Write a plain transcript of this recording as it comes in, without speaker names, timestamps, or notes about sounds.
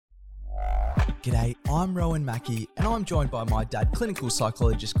G'day, I'm Rowan Mackey and I'm joined by my dad, clinical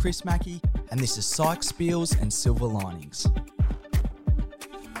psychologist Chris Mackey, and this is Psych Spiels and Silver Linings.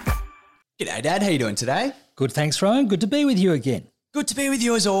 G'day Dad, how you doing today? Good, thanks Rowan. Good to be with you again. Good to be with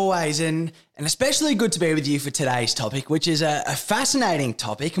you as always, and especially good to be with you for today's topic, which is a fascinating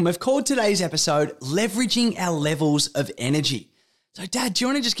topic, and we've called today's episode Leveraging Our Levels of Energy. So Dad, do you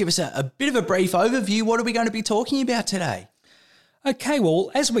want to just give us a bit of a brief overview? What are we going to be talking about today? Okay,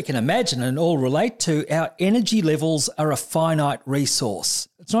 well, as we can imagine and all relate to, our energy levels are a finite resource.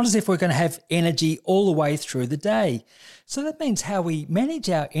 It's not as if we're going to have energy all the way through the day. So that means how we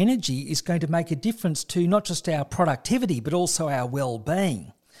manage our energy is going to make a difference to not just our productivity, but also our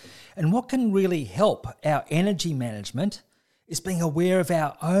well-being. And what can really help our energy management is being aware of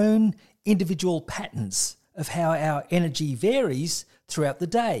our own individual patterns of how our energy varies throughout the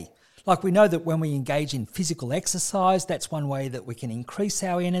day. Like we know that when we engage in physical exercise, that's one way that we can increase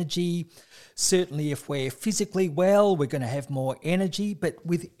our energy. Certainly if we're physically well, we're going to have more energy. But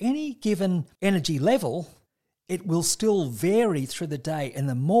with any given energy level, it will still vary through the day. And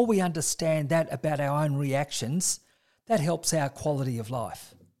the more we understand that about our own reactions, that helps our quality of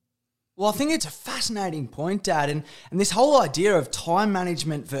life. Well, I think it's a fascinating point, Dad, and this whole idea of time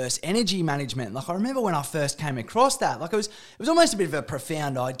management versus energy management. Like, I remember when I first came across that, like it was almost a bit of a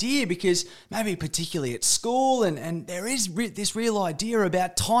profound idea, because maybe particularly at school, and there is this real idea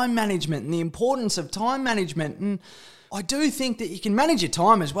about time management and the importance of time management. And I do think that you can manage your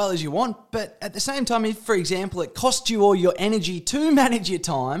time as well as you want, but at the same time, if, for example, it costs you all your energy to manage your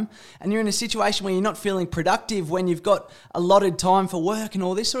time, and you're in a situation where you're not feeling productive when you've got allotted time for work and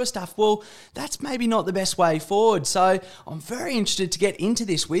all this sort of stuff, well, that's maybe not the best way forward. So I'm very interested to get into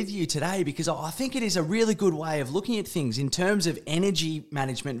this with you today, because I think it is a really good way of looking at things in terms of energy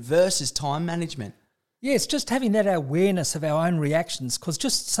management versus time management. Yes, just having that awareness of our own reactions, because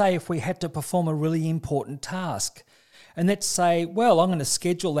just say if we had to perform a really important task, and let's say, well, I'm going to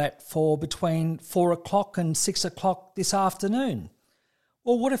schedule that for between 4 o'clock and 6 o'clock this afternoon.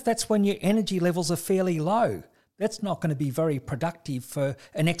 Well, what if that's when your energy levels are fairly low? That's not going to be very productive for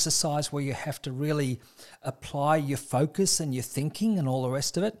an exercise where you have to really apply your focus and your thinking and all the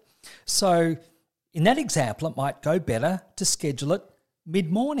rest of it. So in that example, it might go better to schedule it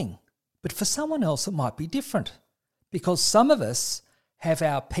mid-morning. But for someone else, it might be different, because some of us have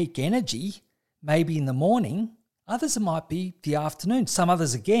our peak energy maybe in the morning. Others, it might be the afternoon. Some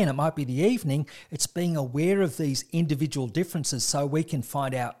others, again, it might be the evening. It's being aware of these individual differences so we can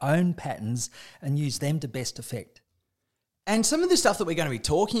find our own patterns and use them to best effect. And some of the stuff that we're going to be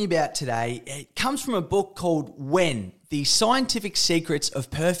talking about today, it comes from a book called When, The Scientific Secrets of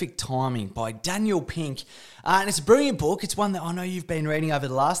Perfect Timing by Daniel Pink. And it's a brilliant book. It's one that I know you've been reading over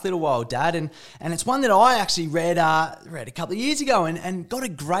the last little while, Dad. And it's one that I actually read a couple of years ago and got a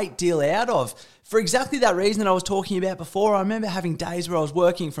great deal out of. For exactly that reason that I was talking about before. I remember having days where I was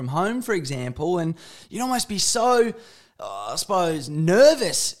working from home, for example, and you'd almost be so, I suppose,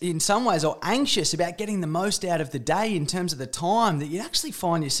 nervous in some ways or anxious about getting the most out of the day in terms of the time that you'd actually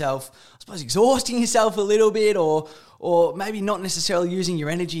find yourself, I suppose, exhausting yourself a little bit or maybe not necessarily using your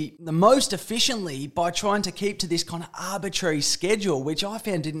energy the most efficiently by trying to keep to this kind of arbitrary schedule, which I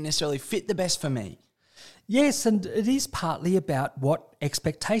found didn't necessarily fit the best for me. Yes, and it is partly about what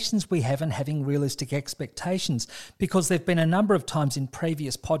expectations we have and having realistic expectations, because there have been a number of times in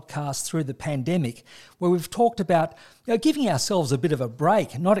previous podcasts through the pandemic where we've talked about giving ourselves a bit of a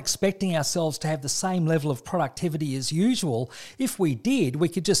break, not expecting ourselves to have the same level of productivity as usual. If we did, we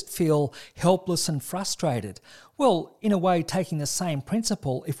could just feel helpless and frustrated. Well, in a way, taking the same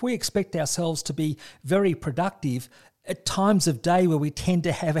principle, if we expect ourselves to be very productive at times of day where we tend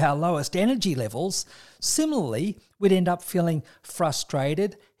to have our lowest energy levels, similarly, we'd end up feeling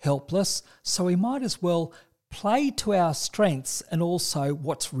frustrated, helpless, so we might as well play to our strengths and also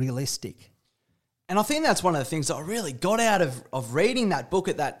what's realistic. And I think that's one of the things that I really got out of reading that book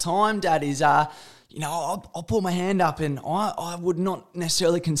at that time, Dad, is I'll put my hand up, and I would not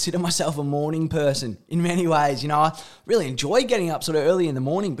necessarily consider myself a morning person in many ways. I really enjoy getting up sort of early in the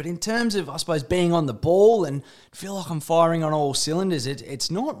morning, but in terms of, I suppose, being on the ball and feel like I'm firing on all cylinders, it's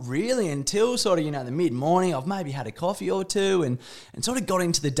not really until sort of, the mid-morning. I've maybe had a coffee or two and sort of got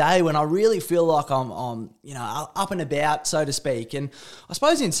into the day when I really feel like I'm up and about, so to speak. And I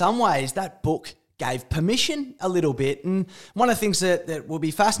suppose in some ways that book gave permission a little bit. And one of the things that will be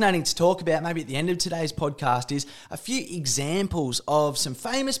fascinating to talk about maybe at the end of today's podcast is a few examples of some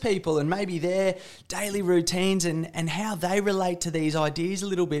famous people and maybe their daily routines and how they relate to these ideas a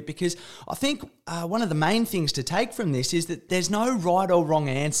little bit. Because I think one of the main things to take from this is that there's no right or wrong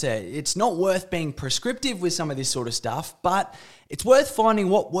answer. It's not worth being prescriptive with some of this sort of stuff, but it's worth finding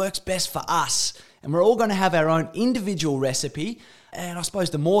what works best for us. And we're all going to have our own individual recipe. And I suppose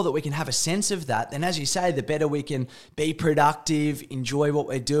the more that we can have a sense of that, then as you say, the better we can be productive, enjoy what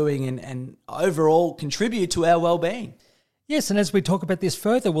we're doing, and overall contribute to our well-being. Yes, and as we talk about this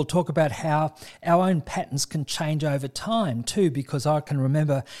further, we'll talk about how our own patterns can change over time too, because I can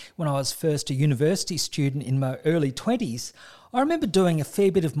remember when I was first a university student in my early 20s, I remember doing a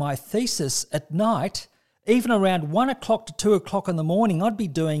fair bit of my thesis at night. Even around 1 o'clock to 2 o'clock in the morning, I'd be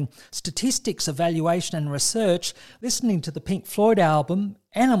doing statistics, evaluation and research, listening to the Pink Floyd album,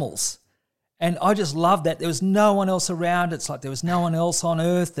 Animals. And I just loved that. There was no one else around. It's like there was no one else on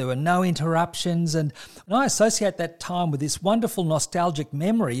earth. There were no interruptions. And I associate that time with this wonderful nostalgic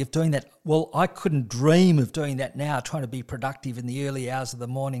memory of doing that. Well, I couldn't dream of doing that now, trying to be productive in the early hours of the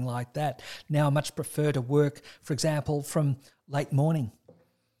morning like that. Now I much prefer to work, for example, from late morning.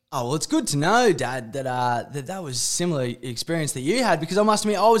 Oh, well, it's good to know, Dad, that was a similar experience that you had, because I must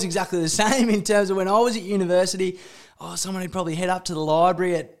admit I was exactly the same in terms of when I was at university. Someone would probably head up to the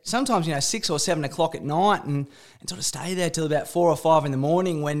library at sometimes 6 or 7 o'clock at night and sort of stay there till about 4 or 5 in the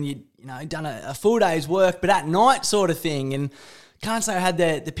morning when you'd done a full day's work, but at night sort of thing. And can't say I had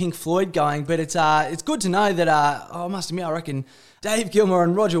the Pink Floyd going, but it's good to know that I must admit I reckon Dave Gilmour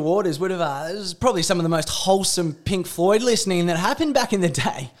and Roger Waters would have, it was probably some of the most wholesome Pink Floyd listening that happened back in the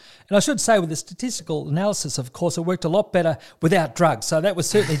day. And I should say with the statistical analysis, of course, it worked a lot better without drugs. So that was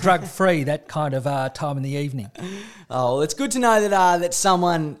certainly drug-free, that kind of time in the evening. Oh, well, it's good to know that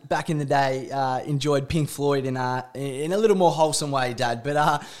someone back in the day enjoyed Pink Floyd in a little more wholesome way, Dad.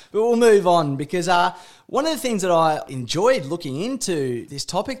 But we'll move on, because one of the things that I enjoyed looking into this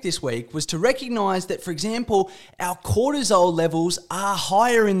topic this week was to recognise that, for example, our cortisol levels are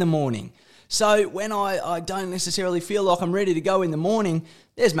higher in the morning. So when I don't necessarily feel like I'm ready to go in the morning,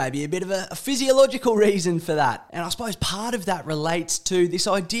 there's maybe a bit of a physiological reason for that. And I suppose part of that relates to this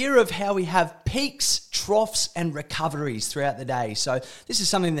idea of how we have peaks, troughs, and recoveries throughout the day. So this is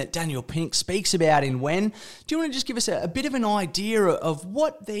something that Daniel Pink speaks about in When. Do you want to just give us a bit of an idea of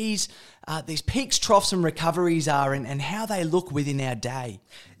what these peaks, troughs, and recoveries are and how they look within our day?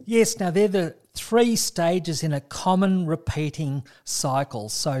 Yes, now they're the 3 stages in a common repeating cycle.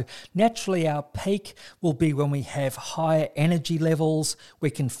 So naturally our peak will be when we have higher energy levels, we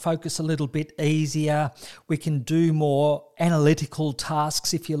can focus a little bit easier, we can do more analytical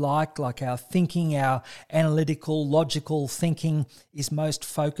tasks, if you like our thinking, our analytical, logical thinking is most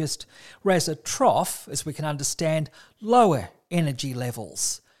focused. Whereas a trough, as we can understand, lower energy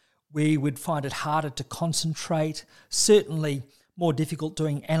levels. We would find it harder to concentrate, certainly more difficult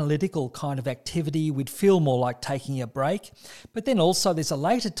doing analytical kind of activity. We'd feel more like taking a break. But then also there's a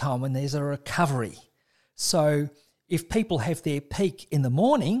later time when there's a recovery. So if people have their peak in the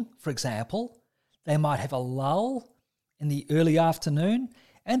morning, for example, they might have a lull in the early afternoon,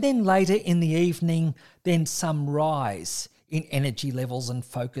 and then later in the evening, then some rise in energy levels and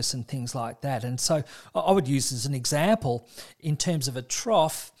focus and things like that. And so I would use as an example, in terms of a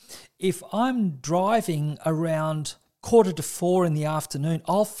trough, if I'm driving around 3:45 in the afternoon,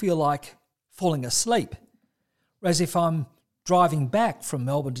 I'll feel like falling asleep. Whereas if I'm driving back from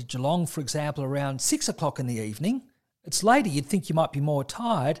Melbourne to Geelong, for example, around 6 o'clock in the evening, it's later, you'd think you might be more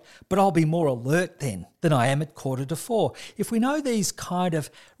tired, but I'll be more alert then than I am at 3:45. If we know these kind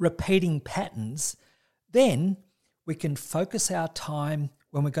of repeating patterns, then we can focus our time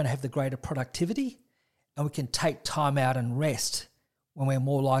when we're going to have the greater productivity, and we can take time out and rest when we're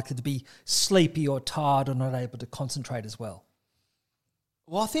more likely to be sleepy or tired or not able to concentrate as well.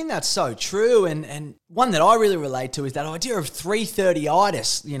 Well, I think that's so true, and one that I really relate to is that idea of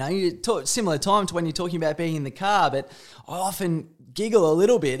 3:30itis. You talk similar time to when you're talking about being in the car, but I often giggle a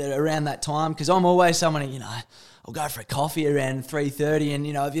little bit around that time because I'm always someone, I'll go for a coffee around 3:30, and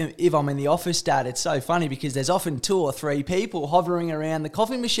if I'm in the office, Dad, it's so funny because there's often 2 or 3 people hovering around the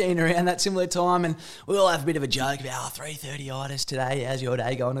coffee machine around that similar time, and we all have a bit of a joke about 3:30itis today, how's your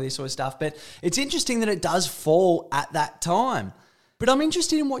day going, all this sort of stuff. But it's interesting that it does fall at that time. But I'm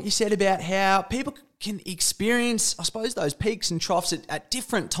interested in what you said about how people can experience, I suppose, those peaks and troughs at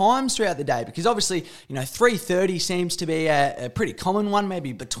different times throughout the day, because obviously, 3:30 seems to be a pretty common one,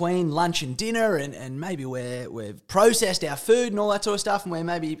 maybe between lunch and dinner, and maybe we've processed our food and all that sort of stuff, and we're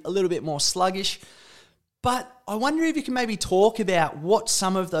maybe a little bit more sluggish. But I wonder if you can maybe talk about what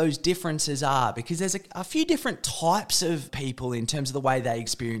some of those differences are, because there's a few different types of people in terms of the way they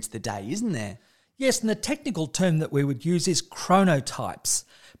experience the day, isn't there? Yes, and the technical term that we would use is chronotypes.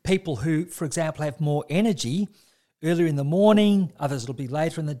 People who, for example, have more energy earlier in the morning, others will be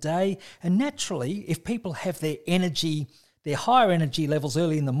later in the day. And naturally, if people have their higher energy levels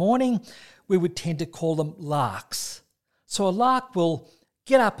early in the morning, we would tend to call them larks. So a lark will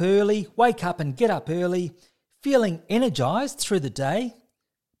get up early, wake up and get up early, feeling energized through the day,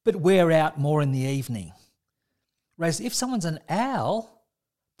 but wear out more in the evening. Whereas if someone's an owl,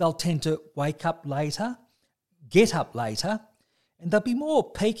 they'll tend to wake up later, get up later, and they'll be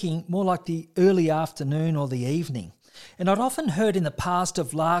more peaking more like the early afternoon or the evening. And I'd often heard in the past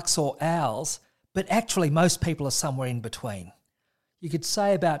of larks or owls, but actually most people are somewhere in between. You could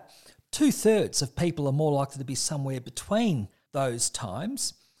say about 2/3 of people are more likely to be somewhere between those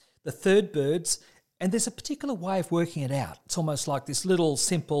times, the third birds, and there's a particular way of working it out. It's almost like this little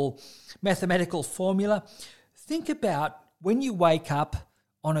simple mathematical formula. Think about when you wake up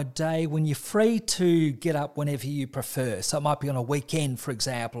on a day when you're free to get up whenever you prefer. So it might be on a weekend, for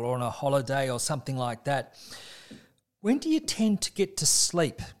example, or on a holiday or something like that. When do you tend to get to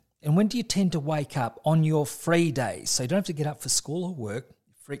sleep? And when do you tend to wake up on your free days? So you don't have to get up for school or work,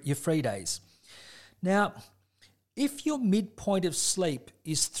 your free days. Now, if your midpoint of sleep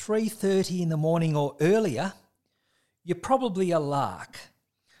is 3:30 in the morning or earlier, you're probably a lark.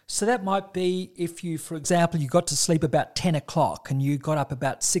 So that might be if you, for example, you got to sleep about 10 o'clock and you got up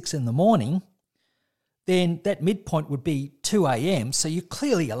about 6 in the morning, then that midpoint would be 2 a.m, so you're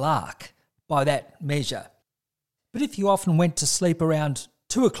clearly a lark by that measure. But if you often went to sleep around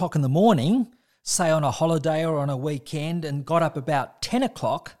 2 o'clock in the morning, say on a holiday or on a weekend, and got up about 10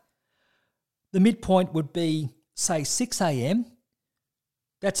 o'clock, the midpoint would be, say, 6 a.m.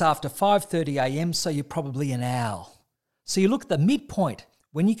 That's after 5:30 a.m, so you're probably an owl. So you look at the midpoint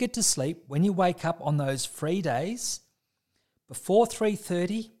when you get to sleep, when you wake up on those free days, before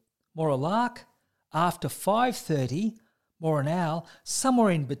 3:30, more a lark, after 5:30, more an owl,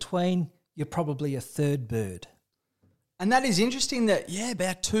 somewhere in between, you're probably a third bird. And that is interesting that,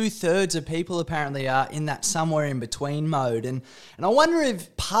 about 2/3 of people apparently are in that somewhere in between mode. And I wonder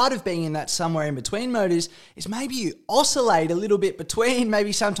if part of being in that somewhere in between mode is maybe you oscillate a little bit between.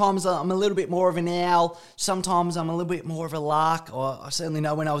 Maybe sometimes I'm a little bit more of an owl, sometimes I'm a little bit more of a lark. Or I certainly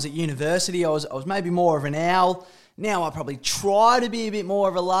know when I was at university, I was maybe more of an owl. Now I probably try to be a bit more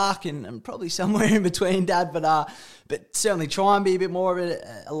of a lark and probably somewhere in between, Dad, but certainly try and be a bit more of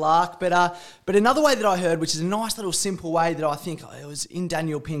a lark. But another way that I heard, which is a nice little simple way that I think it was in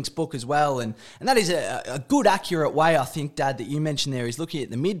Daniel Pink's book as well, and that is a good, accurate way, I think, Dad, that you mentioned there, is looking at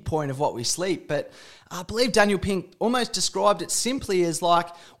the midpoint of what we sleep. But I believe Daniel Pink almost described it simply as like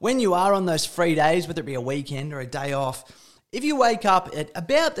when you are on those free days, whether it be a weekend or a day off, if you wake up at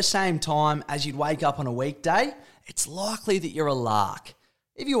about the same time as you'd wake up on a weekday, it's likely that you're a lark.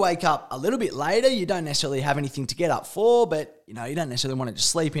 If you wake up a little bit later, you don't necessarily have anything to get up for, but you don't necessarily want to just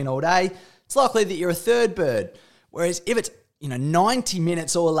sleep in all day, it's likely that you're a third bird. Whereas if it's 90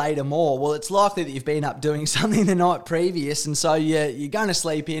 minutes or later more, well, it's likely that you've been up doing something the night previous, and so you're going to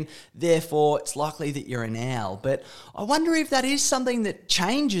sleep in, therefore it's likely that you're an owl. But I wonder if that is something that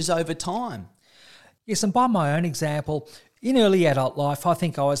changes over time. Yes, and by my own example, in early adult life, I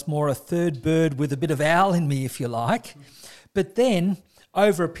think I was more a third bird with a bit of owl in me, if you like. But then,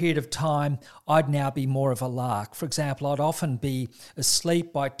 over a period of time, I'd now be more of a lark. For example, I'd often be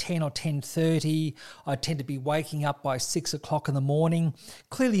asleep by 10 or 10:30. I'd tend to be waking up by 6 o'clock in the morning,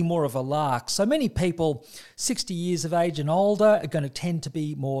 clearly more of a lark. So many people 60 years of age and older are going to tend to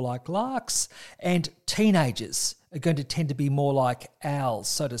be more like larks, and teenagers are going to tend to be more like owls,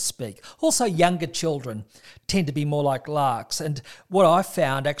 so to speak. Also, younger children tend to be more like larks. And what I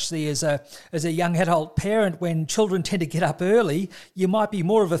found actually as a young adult parent, when children tend to get up early, you might be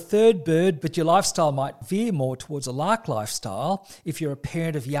more of a third bird, but your lifestyle might veer more towards a lark lifestyle if you're a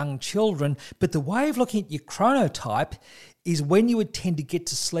parent of young children. But the way of looking at your chronotype is when you would tend to get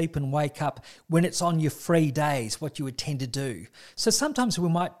to sleep and wake up when it's on your free days, what you would tend to do. So sometimes we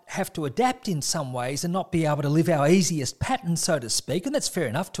might have to adapt in some ways and not be able to live our easiest pattern, so to speak, and that's fair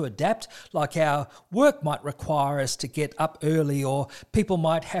enough to adapt, like our work might require us to get up early, or people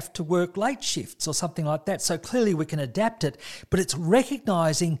might have to work late shifts or something like that. So clearly we can adapt it, but it's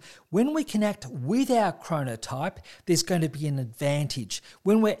recognising when we can act with our chronotype, there's going to be an advantage.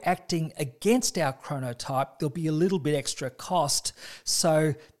 When we're acting against our chronotype, there'll be a little bit extra cost.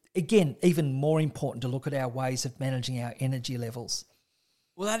 So again, even more important to look at our ways of managing our energy levels.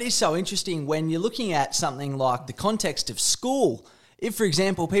 Well, that is so interesting when you're looking at something like the context of school. if, for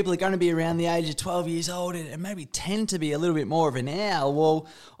example, people are going to be around the age of 12 years old and maybe tend to be a little bit more of an owl, well,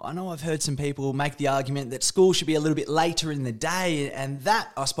 I know I've heard some people make the argument that school should be a little bit later in the day, and that,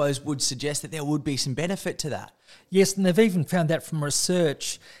 I suppose, would suggest that there would be some benefit to that. Yes, and they've even found that from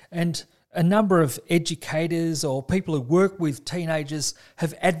research, and a number of educators or people who work with teenagers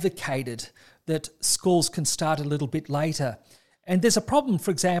have advocated that schools can start a little bit later. And there's a problem, for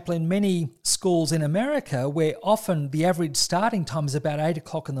example, in many schools in America where often the average starting time is about 8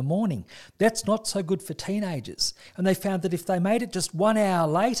 o'clock in the morning. That's not so good for teenagers. And they found that if they made it just 1 hour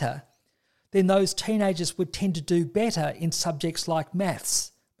later, then those teenagers would tend to do better in subjects like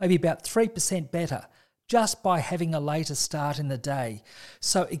maths, maybe about 3% better, just by having a later start in the day.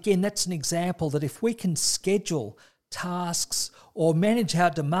 So again, that's an example that if we can schedule tasks or manage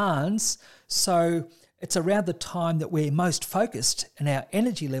our demands so it's around the time that we're most focused and our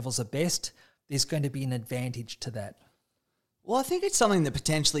energy levels are best, there's going to be an advantage to that. Well, I think it's something that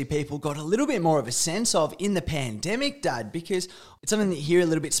potentially people got a little bit more of a sense of in the pandemic, Dad, because it's something that you hear a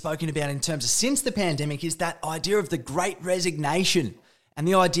little bit spoken about in terms of since the pandemic is that idea of the great resignation. And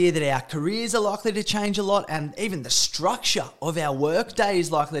the idea that our careers are likely to change a lot, and even the structure of our workday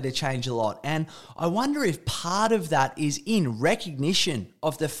is likely to change a lot. And I wonder if part of that is in recognition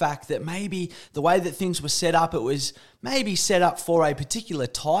of the fact that maybe the way that things were set up, it was maybe set up for a particular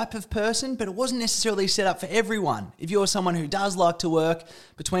type of person, but it wasn't necessarily set up for everyone. If you're someone who does like to work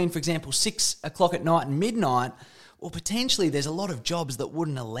between, for example, 6 o'clock at night and midnight, well, potentially there's a lot of jobs that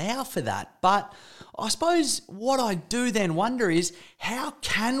wouldn't allow for that. But I suppose what I do then wonder is how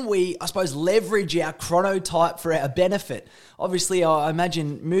can we, I suppose, leverage our chronotype for our benefit? Obviously, I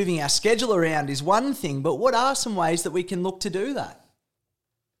imagine moving our schedule around is one thing, but what are some ways that we can look to do that?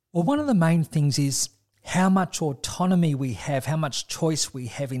 Well, one of the main things is how much autonomy we have, how much choice we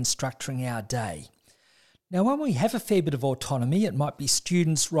have in structuring our day. Now, when we have a fair bit of autonomy, it might be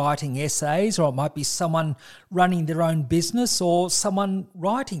students writing essays, or it might be someone running their own business, or someone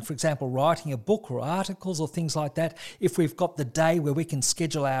writing, for example, writing a book or articles or things like that. If we've got the day where we can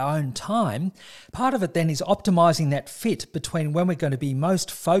schedule our own time, part of it then is optimising that fit between when we're going to be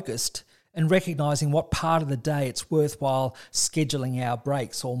most focused and recognising what part of the day it's worthwhile scheduling our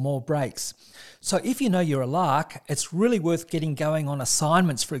breaks or more breaks. So if you know you're a lark, it's really worth getting going on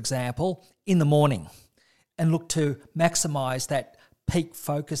assignments, for example, in the morning, and look to maximise that peak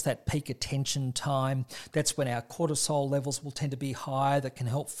focus, that peak attention time. That's when our cortisol levels will tend to be higher, that can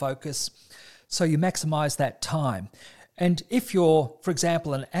help focus. So you maximise that time. And if you're, for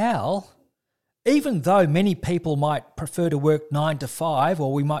example, an owl, even though many people might prefer to work 9 to 5,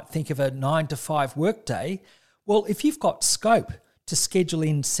 or we might think of a 9 to 5 workday, well, if you've got scope to schedule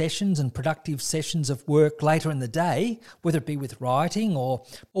in sessions and productive sessions of work later in the day, whether it be with writing or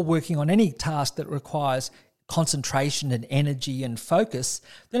working on any task that requires concentration and energy and focus,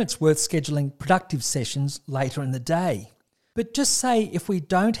 then it's worth scheduling productive sessions later in the day. But just say if we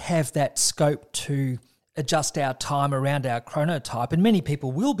don't have that scope to adjust our time around our chronotype, and many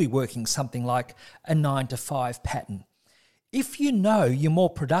people will be working something like a 9 to 5 pattern. If you know you're more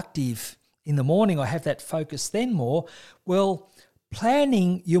productive in the morning or have that focus then more, well,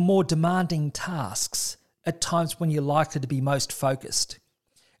 planning your more demanding tasks at times when you're likely to be most focused,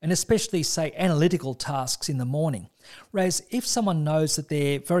 and especially, say, analytical tasks in the morning. Whereas if someone knows that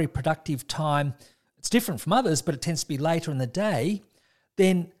their very productive time, it's different from others, but it tends to be later in the day,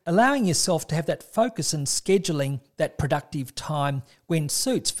 then allowing yourself to have that focus and scheduling that productive time when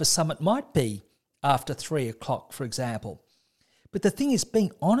suits. For some, it might be after 3 o'clock, for example. But the thing is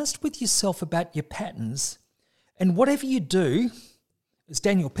being honest with yourself about your patterns, and whatever you do, as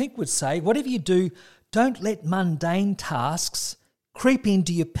Daniel Pink would say, whatever you do, don't let mundane tasks creep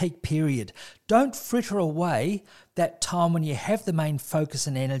into your peak period. Don't fritter away that time when you have the main focus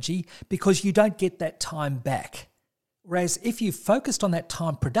and energy, because you don't get that time back. Whereas if you've focused on that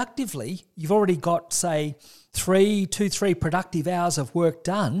time productively, you've already got, say, 3 productive hours of work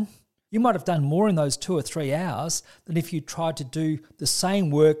done. You might have done more in those 2 or 3 hours than if you tried to do the same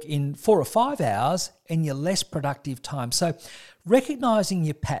work in 4 or 5 hours in your less productive time. So recognising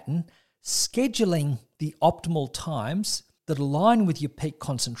your pattern, scheduling the optimal times that align with your peak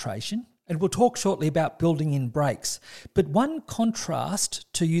concentration, and we'll talk shortly about building in breaks. But one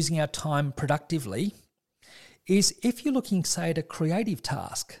contrast to using our time productively is if you're looking, say, at a creative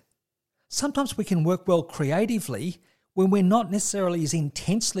task. Sometimes we can work well creatively when we're not necessarily as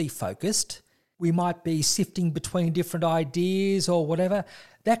intensely focused. We might be sifting between different ideas or whatever.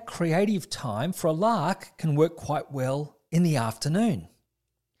 That creative time for a lark can work quite well in the afternoon.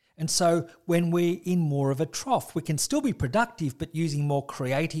 And so when we're in more of a trough, we can still be productive, but using more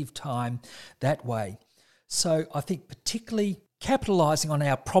creative time that way. So I think particularly capitalising on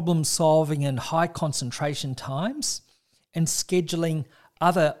our problem solving and high concentration times and scheduling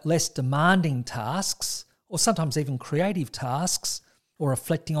other less demanding tasks, or sometimes even creative tasks, or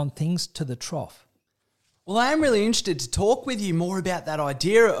reflecting on things to the trough. Well, I am really interested to talk with you more about that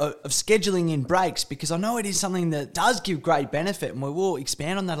idea of scheduling in breaks, because I know it is something that does give great benefit, and we will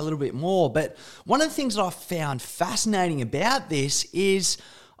expand on that a little bit more. But one of the things that I've found fascinating about this is,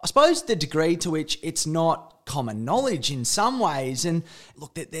 I suppose, the degree to which it's not common knowledge in some ways. And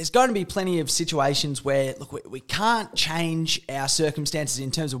look, there's going to be plenty of situations where, look, we can't change our circumstances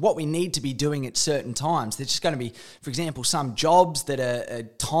in terms of what we need to be doing at certain times. There's just going to be, for example, some jobs that are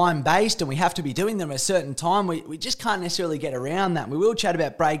time-based and we have to be doing them at a certain time. We just can't necessarily get around that. We will chat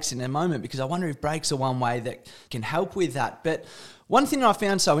about breaks in a moment, because I wonder if breaks are one way that can help with that. But one thing that I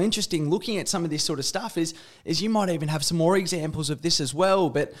found so interesting looking at some of this sort of stuff is you might even have some more examples of this as well,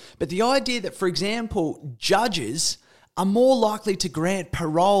 but the idea that, for example, judges are more likely to grant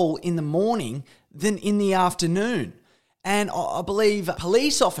parole in the morning than in the afternoon. And I believe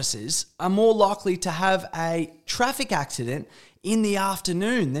police officers are more likely to have a traffic accident in the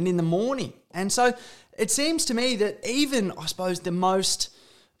afternoon than in the morning. And so it seems to me that even, I suppose, the most,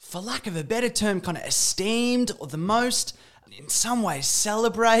 for lack of a better term, kind of esteemed, or the most, in some ways,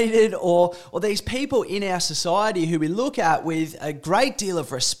 celebrated, or these people in our society who we look at with a great deal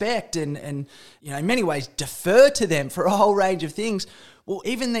of respect and in many ways defer to them for a whole range of things, well,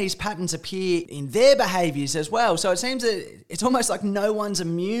 even these patterns appear in their behaviours as well. So it seems that it's almost like no one's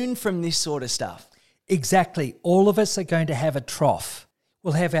immune from this sort of stuff. Exactly. All of us are going to have a trough.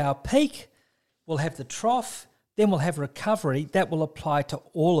 We'll have our peak, we'll have the trough, then we'll have recovery. That will apply to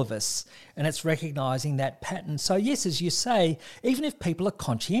all of us, and it's recognising that pattern. So yes, as you say, even if people are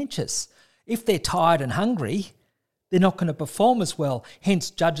conscientious, if they're tired and hungry, they're not going to perform as well. Hence,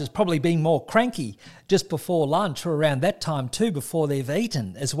 judges probably being more cranky just before lunch or around that time too, before they've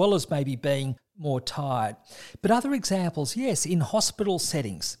eaten, as well as maybe being more tired. But other examples, yes, in hospital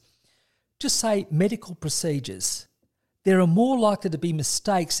settings, just say medical procedures. There are more likely to be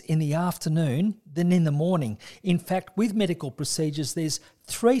mistakes in the afternoon than in the morning. In fact, with medical procedures, there's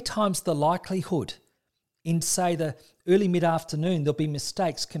 3 times the likelihood in, say, the early mid-afternoon there'll be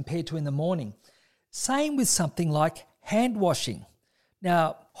mistakes compared to in the morning. Same with something like hand washing.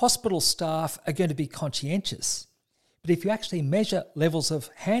 Now, hospital staff are going to be conscientious, but if you actually measure levels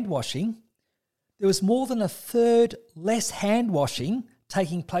of hand washing, there was more than 1/3 less hand washing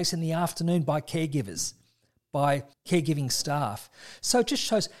taking place in the afternoon by caregivers, by caregiving staff. So it just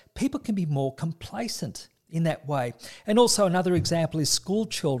shows people can be more complacent in that way. And also another example is school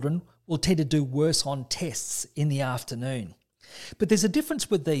children will tend to do worse on tests in the afternoon. But there's a difference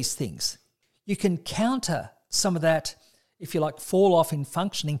with these things. You can counter some of that, if you like, fall off in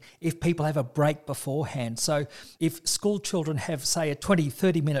functioning if people have a break beforehand. So if school children have, say, a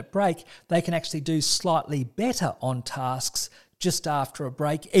 20-30 minute break, they can actually do slightly better on tasks just after a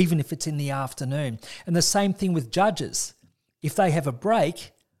break, even if it's in the afternoon. And the same thing with judges. If they have a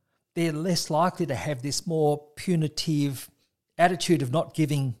break, they're less likely to have this more punitive attitude of not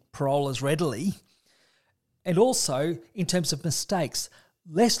giving parole as readily. And also, in terms of mistakes,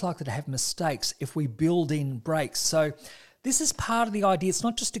 less likely to have mistakes if we build in breaks. So this is part of the idea. It's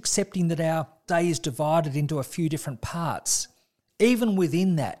not just accepting that our day is divided into a few different parts. Even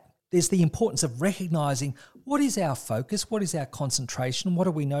within that, there's the importance of recognising what is our focus, what is our concentration, what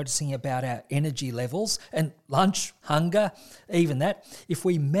are we noticing about our energy levels and lunch, hunger, even that. If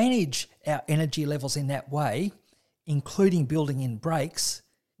we manage our energy levels in that way, including building in breaks,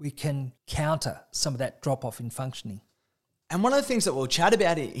 we can counter some of that drop-off in functioning. And one of the things that we'll chat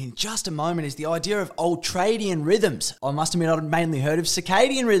about in just a moment is the idea of ultradian rhythms. I must admit, I'd mainly heard of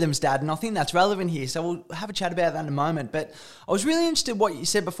circadian rhythms, Dad, and I think that's relevant here. So we'll have a chat about that in a moment. But I was really interested in what you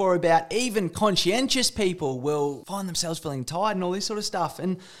said before about even conscientious people will find themselves feeling tired and all this sort of stuff.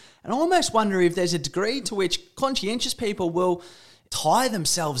 And I almost wonder if there's a degree to which conscientious people will tire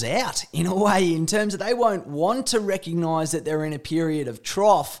themselves out in a way, in terms of they won't want to recognise that they're in a period of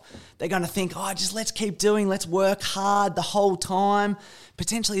trough. They're going to think, just let's keep doing, let's work hard the whole time.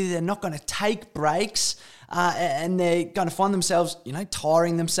 Potentially they're not going to take breaks and they're going to find themselves,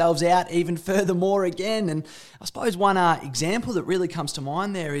 tiring themselves out even furthermore again. And I suppose one example that really comes to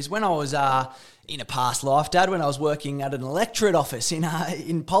mind there is when I was in a past life, Dad, when I was working at an electorate office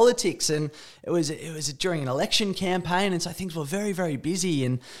in politics, and it was during an election campaign, and so things were very, very busy.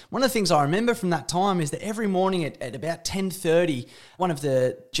 And one of the things I remember from that time is that every morning at about 10:30, one of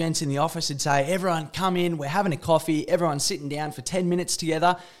the gents in the office would say, "Everyone come in, we're having a coffee, everyone's sitting down for 10 minutes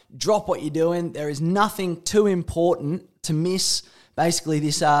together, drop what you're doing, there is nothing too important to miss basically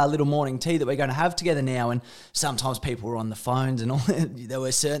this little morning tea that we're going to have together now. And sometimes people were on the phones and all. There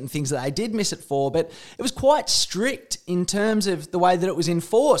were certain things that they did miss it for, but it was quite strict in terms of the way that it was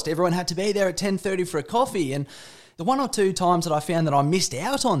enforced. Everyone had to be there at 10:30 for a coffee. And the one or two times that I found that I missed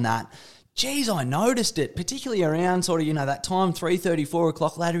out on that, geez, I noticed it, particularly around sort of, that time, 3:30, 4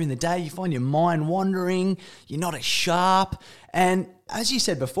 o'clock later in the day. You find your mind wandering, you're not as sharp. And as you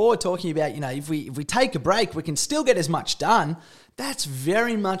said before, talking about, if we take a break, we can still get as much done. That's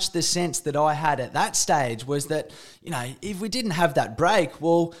very much the sense that I had at that stage, was that, if we didn't have that break,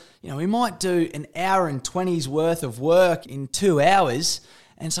 well, we might do an hour and 20's worth of work in 2 hours.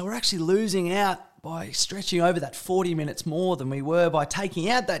 And so we're actually losing out by stretching over that 40 minutes more than we were by taking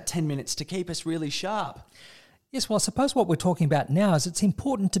out that 10 minutes to keep us really sharp. Yes, well, I suppose what we're talking about now is it's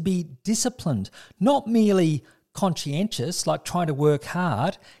important to be disciplined, not merely conscientious, like trying to work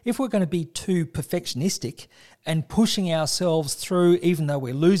hard. If we're going to be too perfectionistic and pushing ourselves through, even though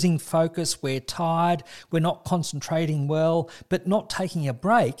we're losing focus, we're tired, we're not concentrating well, but not taking a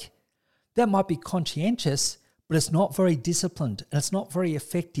break, that might be conscientious, but it's not very disciplined and it's not very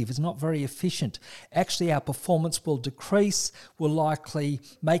effective, it's not very efficient. Actually, our performance will decrease, we'll likely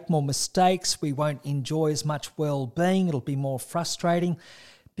make more mistakes, we won't enjoy as much well-being, it'll be more frustrating,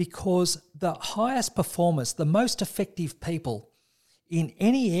 because the highest performers, the most effective people in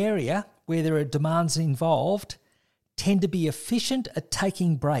any area where there are demands involved, tend to be efficient at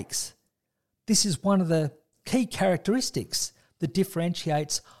taking breaks. This is one of the key characteristics that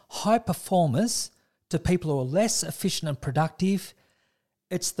differentiates high performers to people who are less efficient and productive.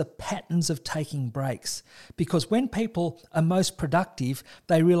 It's the patterns of taking breaks. Because when people are most productive,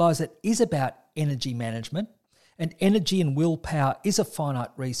 they realise it is about energy management, and energy and willpower is a finite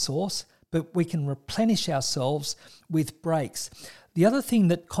resource, but we can replenish ourselves with breaks. The other thing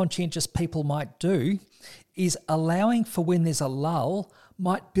that conscientious people might do is allowing for when there's a lull,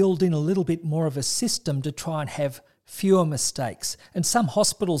 might build in a little bit more of a system to try and have fewer mistakes. And some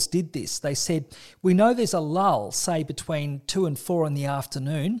hospitals did this. They said, we know there's a lull, say between 2 and 4 in the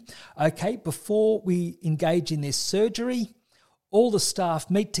afternoon. Okay, before we engage in this surgery, all the staff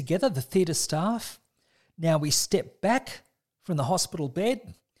meet together, the theatre staff. Now we step back from the hospital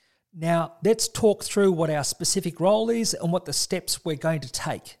bed. Now let's talk through what our specific role is and what the steps we're going to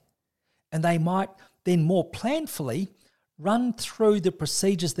take. And they might then more planfully run through the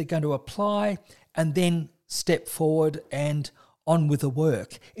procedures they're going to apply and then step forward and on with the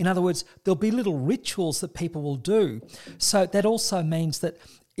work. In other words, there'll be little rituals that people will do. So that also means that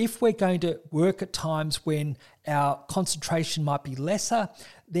if we're going to work at times when our concentration might be lesser,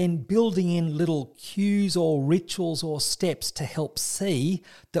 then building in little cues or rituals or steps to help see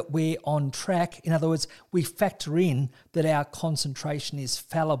that we're on track. In other words, we factor in that our concentration is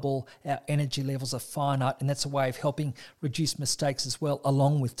fallible, our energy levels are finite, and that's a way of helping reduce mistakes as well,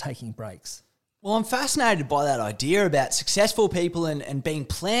 along with taking breaks. Well, I'm fascinated by that idea about successful people and being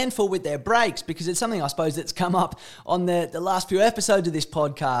planful with their breaks, because it's something I suppose that's come up on the last few episodes of this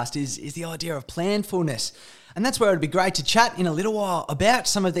podcast is the idea of planfulness. And that's where it'd be great to chat in a little while about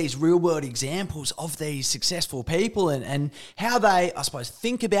some of these real-world examples of these successful people and how they, I suppose,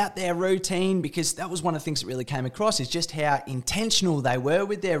 think about their routine, because that was one of the things that really came across, is just how intentional they were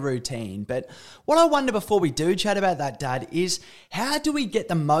with their routine. But what I wonder before we do chat about that, Dad, is how do we get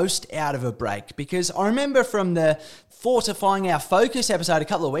the most out of a break? Because I remember from the Fortifying Our Focus episode a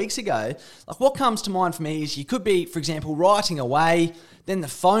couple of weeks ago, like what comes to mind for me is you could be, for example, writing away, then the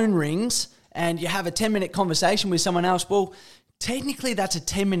phone rings, and you have a 10-minute conversation with someone else. Well, technically that's a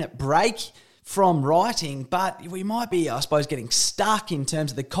 10-minute break from writing, but we might be, I suppose, getting stuck in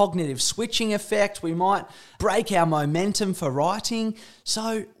terms of the cognitive switching effect. We might break our momentum for writing.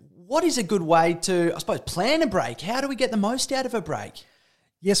 So what is a good way to, I suppose, plan a break? How do we get the most out of a break?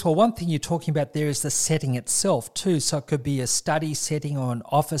 Yes, well, one thing you're talking about there is the setting itself too. So it could be a study setting or an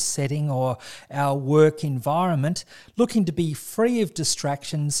office setting or our work environment, looking to be free of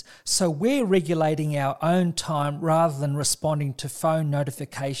distractions. So we're regulating our own time rather than responding to phone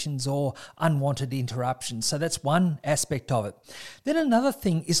notifications or unwanted interruptions. So that's one aspect of it. Then another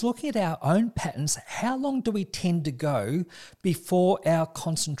thing is looking at our own patterns. How long do we tend to go before our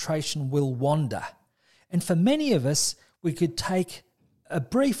concentration will wander? And for many of us, we could take a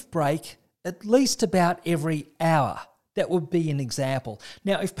brief break at least about every hour. That would be an example.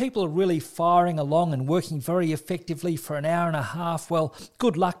 Now, if people are really firing along and working very effectively for an hour and a half, well,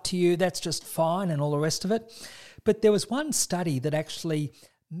 good luck to you. That's just fine and all the rest of it. But there was one study that actually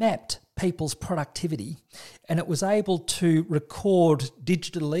mapped people's productivity, and it was able to record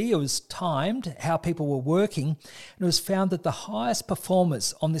digitally, it was timed, how people were working, and it was found that the highest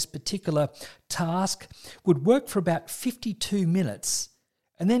performers on this particular task would work for about 52 minutes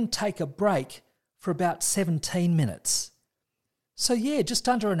and then take a break for about 17 minutes. So yeah, just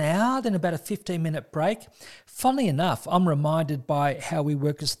under an hour, then about a 15-minute break. Funnily enough, I'm reminded by how we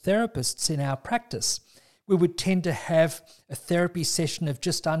work as therapists in our practice. We would tend to have a therapy session of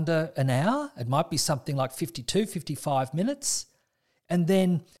just under an hour. It might be something like 52, 55 minutes. And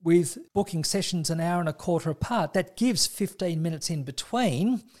then with booking sessions an hour and a quarter apart, that gives 15 minutes in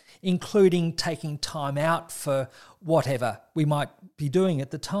between, including taking time out for whatever we might be doing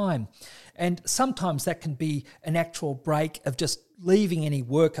at the time. And sometimes that can be an actual break of just leaving any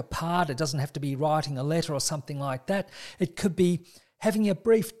work apart. It doesn't have to be writing a letter or something like that. It could be having a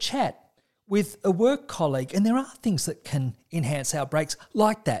brief chat with a work colleague. And there are things that can enhance our breaks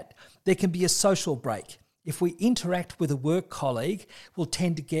like that. There can be a social break. If we interact with a work colleague, we'll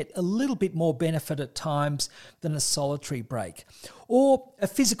tend to get a little bit more benefit at times than a solitary break. Or a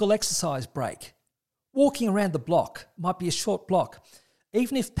physical exercise break. Walking around the block might be a short block.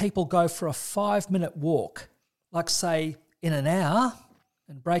 Even if people go for a 5-minute walk, like say in an hour,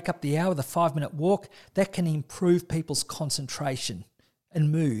 and break up the hour with a 5-minute walk, that can improve people's concentration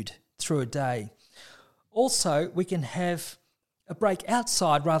and mood through a day. Also, we can have a break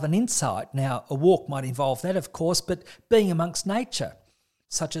outside rather than inside. Now, a walk might involve that, of course, but being amongst nature,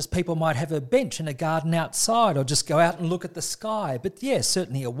 such as people might have a bench in a garden outside or just go out and look at the sky. But yeah,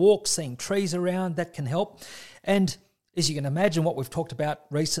 certainly a walk, seeing trees around, that can help. And as you can imagine, what we've talked about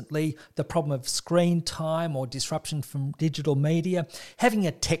recently, the problem of screen time or disruption from digital media, having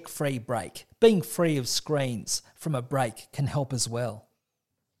a tech-free break, being free of screens from a break can help as well.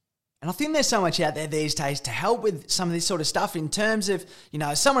 And I think there's so much out there these days to help with some of this sort of stuff in terms of,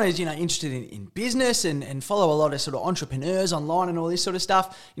 someone who's, interested in business and follow a lot of sort of entrepreneurs online and all this sort of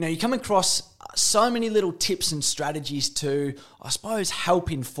stuff. You come across so many little tips and strategies to, I suppose,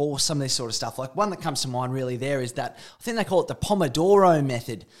 help enforce some of this sort of stuff. Like one that comes to mind really there is that, I think they call it the Pomodoro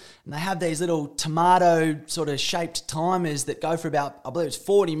method. And they have these little tomato sort of shaped timers that go for about, I believe it's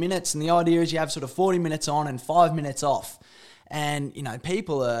 40 minutes. And the idea is you have sort of 40 minutes on and 5 minutes off. And,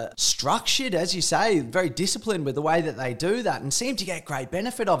 people are structured, as you say, very disciplined with the way that they do that and seem to get great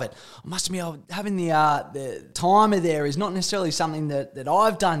benefit of it. I must admit, having the timer there is not necessarily something that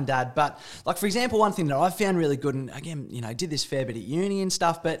I've done, Dad. But, like, for example, one thing that I've found really good, and again, did this fair bit at uni and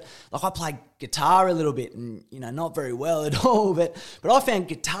stuff, but, like, I play guitar a little bit and, not very well at all. But I found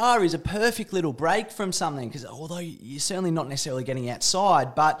guitar is a perfect little break from something because although you're certainly not necessarily getting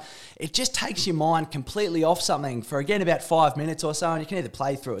outside, but it just takes your mind completely off something for, again, about 5 minutes or so, and you can either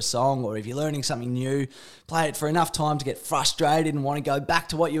play through a song or if you're learning something new, play it for enough time to get frustrated and want to go back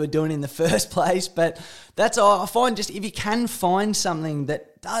to what you were doing in the first place. But that's all I find, just if you can find something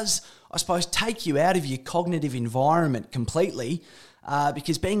that does, I suppose, take you out of your cognitive environment completely,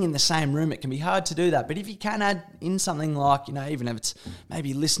 because being in the same room, it can be hard to do that. But if you can add in something like, even if it's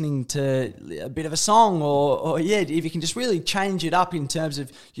maybe listening to a bit of a song or if you can just really change it up in terms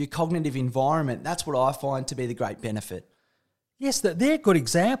of your cognitive environment, that's what I find to be the great benefit. Yes, they're good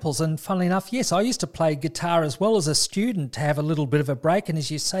examples. And funnily enough, yes, I used to play guitar as well as a student to have a little bit of a break. And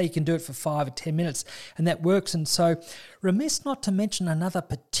as you say, you can do it for 5 or 10 minutes and that works. And so remiss not to mention another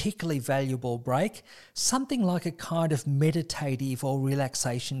particularly valuable break, something like a kind of meditative or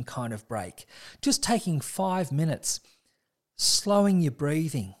relaxation kind of break. Just taking 5 minutes, slowing your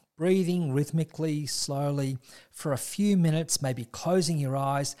breathing rhythmically, slowly for a few minutes, maybe closing your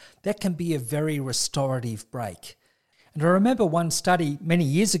eyes. That can be a very restorative break. And I remember one study many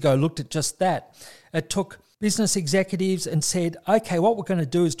years ago looked at just that. It took business executives and said, okay, what we're going to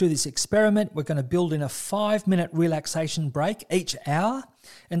do is do this experiment. We're going to build in a 5-minute relaxation break each hour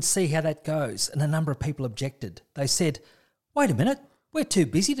and see how that goes. And a number of people objected. They said, wait a minute, we're too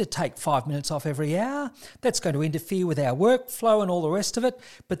busy to take 5 minutes off every hour. That's going to interfere with our workflow and all the rest of it.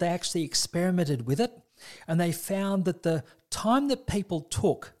 But they actually experimented with it and they found that the time that people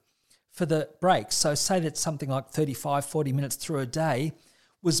took for the breaks, so say that's something like 35, 40 minutes through a day,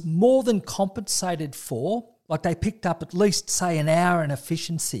 was more than compensated for. Like they picked up at least, say, an hour in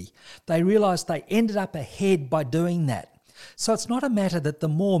efficiency. They realised they ended up ahead by doing that. So it's not a matter that the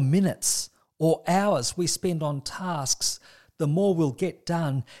more minutes or hours we spend on tasks, the more we'll get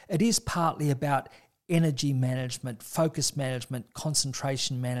done. It is partly about energy management, focus management,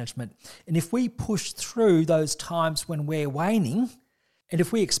 concentration management. And if we push through those times when we're waning, and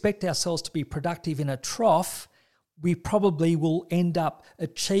if we expect ourselves to be productive in a trough, we probably will end up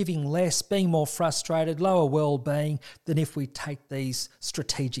achieving less, being more frustrated, lower well-being than if we take these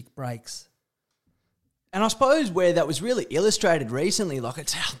strategic breaks. And I suppose where that was really illustrated recently, like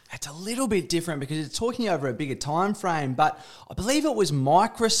it's a little bit different because it's talking over a bigger time frame, but I believe it was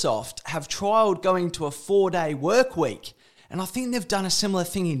Microsoft have trialled going to a 4-day work week. And I think they've done a similar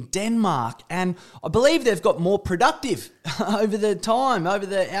thing in Denmark. And I believe they've got more productive over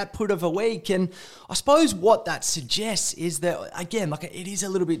the output of a week. And I suppose what that suggests is that, again, like it is a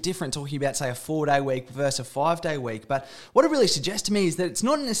little bit different talking about, say, a 4-day week versus a 5-day week. But what it really suggests to me is that it's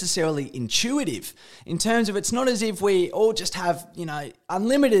not necessarily intuitive in terms of it's not as if we all just have,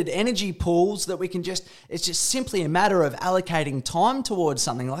 unlimited energy pools that we can it's just simply a matter of allocating time towards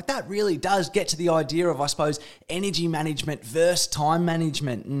something. Like that really does get to the idea of, I suppose, energy management versus time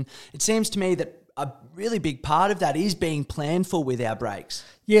management. And it seems to me that a really big part of that is being planful with our breaks.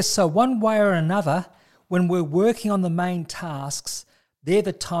 Yes, so one way or another, when we're working on the main tasks, they're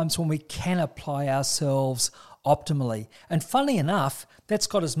the times when we can apply ourselves optimally. And funnily enough, that's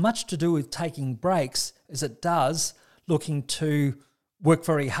got as much to do with taking breaks as it does looking to work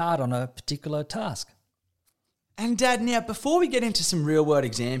very hard on a particular task. And Dad, now before we get into some real world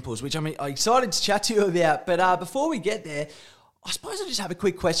examples, which I'm excited to chat to you about, but before we get there, I suppose I just have a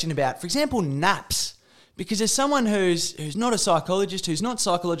quick question about, for example, naps. Because as someone who's not a psychologist, who's not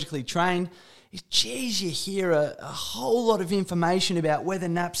psychologically trained, geez, you hear a whole lot of information about whether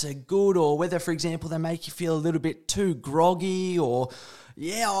naps are good or whether, for example, they make you feel a little bit too groggy or...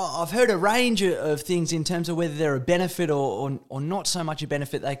 Yeah, I've heard a range of things in terms of whether they're a benefit or not so much a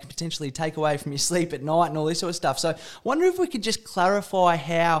benefit they can potentially take away from your sleep at night and all this sort of stuff. So I wonder if we could just clarify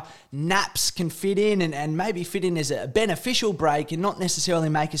how naps can fit in and maybe fit in as a beneficial break and not necessarily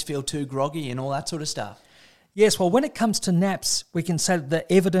make us feel too groggy and all that sort of stuff. Yes, well, when it comes to naps, we can say that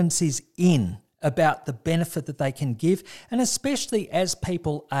the evidence is in about the benefit that they can give, and especially as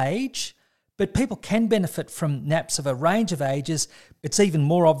people age. But people can benefit from naps of a range of ages. It's even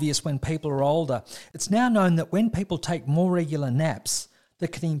more obvious when people are older. It's now known that when people take more regular naps,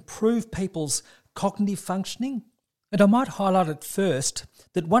 that can improve people's cognitive functioning. And I might highlight at first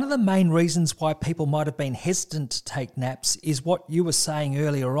that one of the main reasons why people might have been hesitant to take naps is what you were saying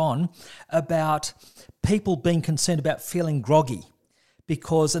earlier on about people being concerned about feeling groggy,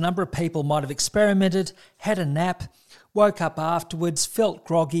 because a number of people might have experimented, had a nap, woke up afterwards, felt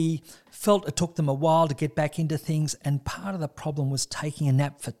groggy, felt it took them a while to get back into things, and part of the problem was taking a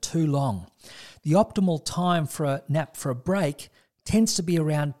nap for too long. The optimal time for a nap for a break tends to be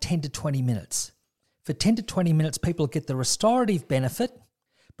around 10 to 20 minutes. For 10 to 20 minutes, people get the restorative benefit,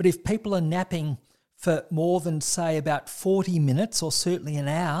 but if people are napping for more than, say, about 40 minutes or certainly an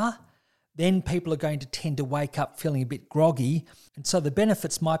hour, then people are going to tend to wake up feeling a bit groggy, and so the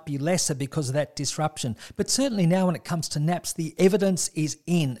benefits might be lesser because of that disruption. But certainly now when it comes to naps, the evidence is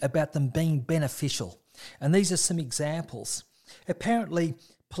in about them being beneficial. And these are some examples. Apparently,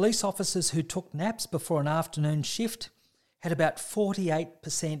 police officers who took naps before an afternoon shift had about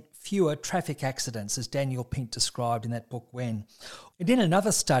 48% fewer traffic accidents, as Daniel Pink described in that book, When. And in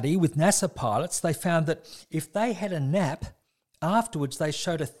another study with NASA pilots, they found that if they had a nap, afterwards, they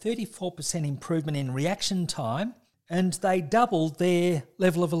showed a 34% improvement in reaction time and they doubled their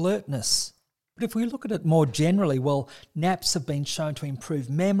level of alertness. But if we look at it more generally, well, naps have been shown to improve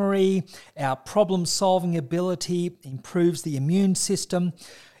memory, our problem-solving ability, improves the immune system.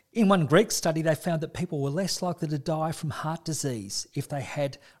 In one Greek study, they found that people were less likely to die from heart disease if they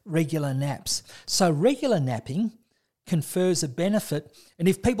had regular naps. So regular napping confers a benefit, and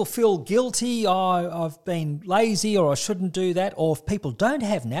if people feel guilty, I've been lazy or I shouldn't do that, or if people don't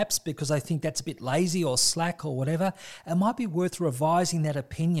have naps because they think that's a bit lazy or slack or whatever, it might be worth revising that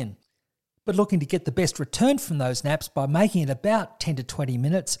opinion. But looking to get the best return from those naps by making it about 10 to 20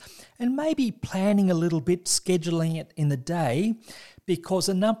 minutes and maybe planning a little bit, scheduling it in the day, because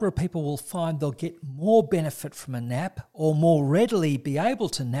a number of people will find they'll get more benefit from a nap or more readily be able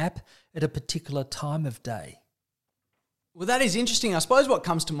to nap at a particular time of day. Well, that is interesting. I suppose what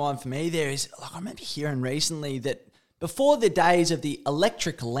comes to mind for me there is, like, I remember hearing recently that before the days of the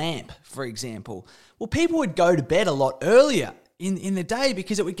electric lamp, for example, well, people would go to bed a lot earlier in the day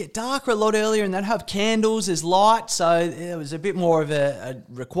because it would get darker a lot earlier and they'd have candles as light, so there was a bit more of a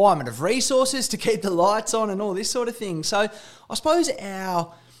requirement of resources to keep the lights on and all this sort of thing. So I suppose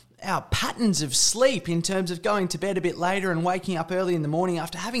our our patterns of sleep in terms of going to bed a bit later and waking up early in the morning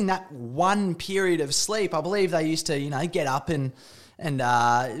after having that one period of sleep. I believe they used to, get up and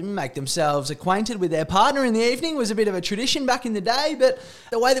make themselves acquainted with their partner in the evening was a bit of a tradition back in the day, but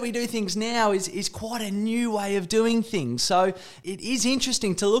the way that we do things now is quite a new way of doing things. So it is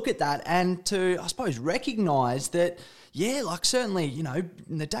interesting to look at that and to, I suppose, recognise that, certainly,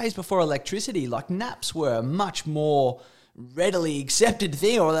 in the days before electricity, naps were a much more readily accepted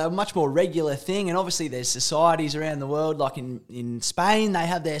thing, or they're a much more regular thing. And obviously there's societies around the world, like in Spain, they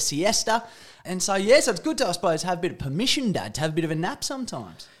have their siesta. And so, so it's good to, I suppose, have a bit of permission, Dad, to have a bit of a nap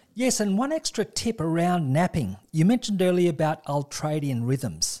sometimes. Yes, and one extra tip around napping. You mentioned earlier about ultradian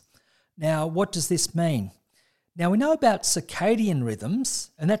rhythms. Now, what does this mean? Now, we know about circadian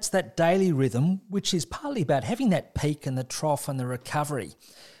rhythms, and that's that daily rhythm, which is partly about having that peak and the trough and the recovery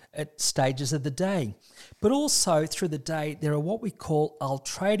at stages of the day. But also through the day, there are what we call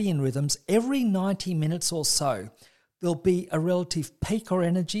ultradian rhythms. Every 90 minutes or so, there'll be a relative peak or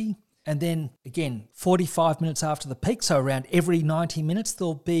energy, and then again, 45 minutes after the peak, so around every 90 minutes,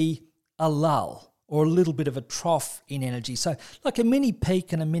 there'll be a lull or a little bit of a trough in energy. So like a mini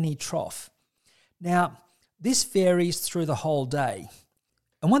peak and a mini trough. Now, this varies through the whole day.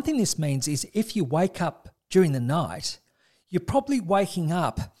 And one thing this means is if you wake up during the night, you're probably waking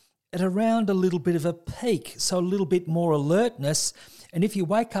up at around a little bit of a peak, so a little bit more alertness. And if you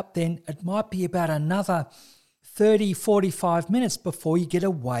wake up then, it might be about another 30, 45 minutes before you get a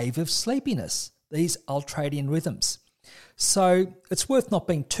wave of sleepiness, these ultradian rhythms. So it's worth not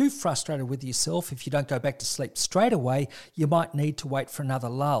being too frustrated with yourself. If you don't go back to sleep straight away, you might need to wait for another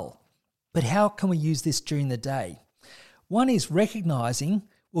lull. But how can we use this during the day? One is recognising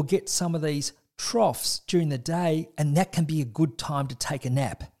we'll get some of these troughs during the day, and that can be a good time to take a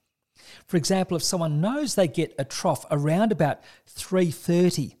nap. For example, if someone knows they get a trough around about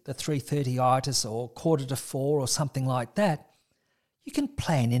 3:30, the 3:30 itis, or 3:45 or something like that, you can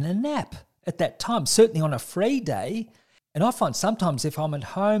plan in a nap at that time, certainly on a free day. And I find sometimes if I'm at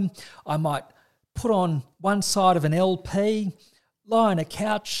home, I might put on one side of an LP, lie on a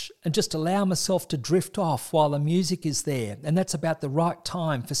couch and just allow myself to drift off while the music is there. And that's about the right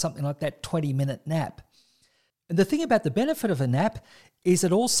time for something like that 20-minute nap. And the thing about the benefit of a nap is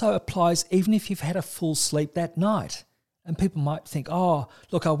it also applies even if you've had a full sleep that night. And people might think, oh,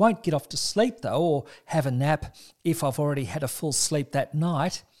 look, I won't get off to sleep though, or have a nap if I've already had a full sleep that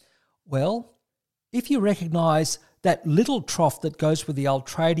night. Well, if you recognise that little trough that goes with the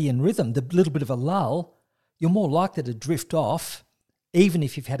ultradian rhythm, the little bit of a lull, you're more likely to drift off, even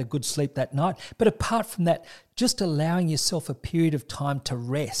if you've had a good sleep that night. But apart from that, just allowing yourself a period of time to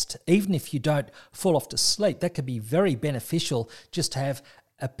rest, even if you don't fall off to sleep, that can be very beneficial just to have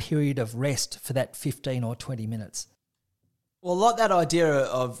a period of rest for that 15 or 20 minutes. Well, I like that idea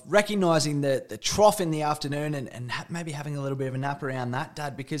of recognising the trough in the afternoon and maybe having a little bit of a nap around that,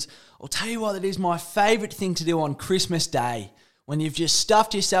 Dad, because I'll tell you what, it is my favourite thing to do on Christmas Day. When you've just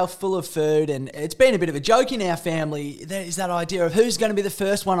stuffed yourself full of food, and it's been a bit of a joke in our family, there is that idea of who's going to be the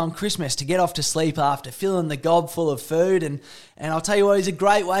first one on Christmas to get off to sleep after filling the gob full of food. And I'll tell you what, it's a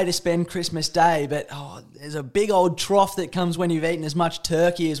great way to spend Christmas Day, but there's a big old trough that comes when you've eaten as much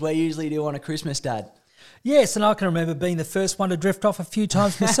turkey as we usually do on a Christmas, Dad. Yes, and I can remember being the first one to drift off a few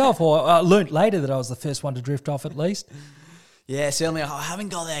times myself, or I learnt later that I was the first one to drift off at least. Yeah, certainly. I haven't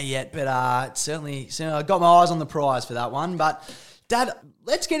got there yet, but certainly I got my eyes on the prize for that one. But, Dad,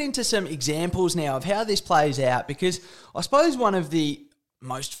 let's get into some examples now of how this plays out, because I suppose one of the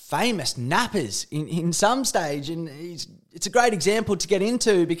most famous nappers in some stage, and it's a great example to get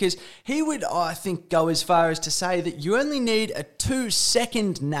into, because he would, I think, go as far as to say that you only need a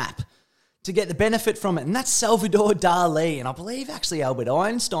 2-second nap to get the benefit from it, and that's Salvador Dali. And I believe actually Albert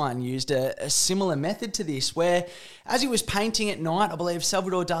Einstein used a similar method to this, where as he was painting at night, I believe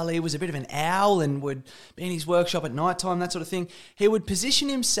Salvador Dali was a bit of an owl and would be in his workshop at night time, that sort of thing. He would position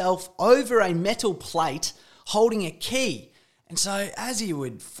himself over a metal plate holding a key. And so as he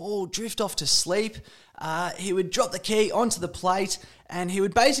would drift off to sleep, he would drop the key onto the plate, and he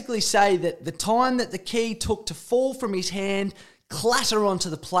would basically say that the time that the key took to fall from his hand, clatter onto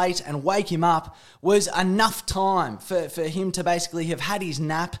the plate and wake him up was enough time for him to basically have had his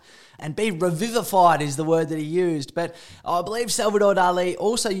nap and be revivified is the word that he used. But I believe Salvador Dali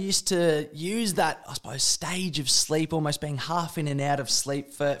also used to use that, I suppose, stage of sleep, almost being half in and out of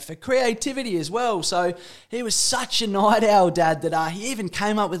sleep for creativity as well. So he was such a night owl, Dad, that he even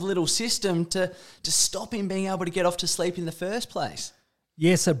came up with a little system to stop him being able to get off to sleep in the first place.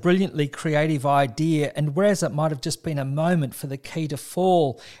 Yes, a brilliantly creative idea. And whereas it might have just been a moment for the key to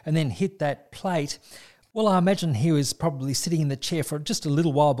fall and then hit that plate, Well, I imagine he was probably sitting in the chair for just a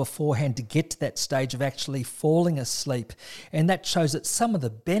little while beforehand to get to that stage of actually falling asleep. And that shows that some of the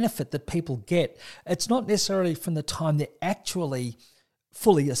benefit that people get, it's not necessarily from the time they're actually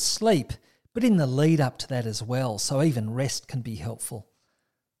fully asleep, but in the lead up to that as well. So even rest can be helpful.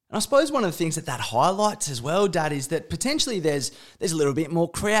 And I suppose one of the things that highlights as well, Dad, is that potentially there's a little bit more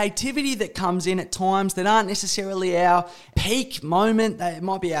creativity that comes in at times that aren't necessarily our peak moment. It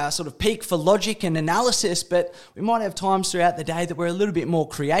might be our sort of peak for logic and analysis, but we might have times throughout the day that we're a little bit more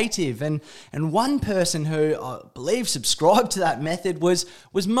creative. And one person who I believe subscribed to that method was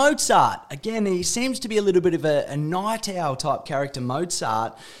Mozart. Again, he seems to be a little bit of a night owl type character,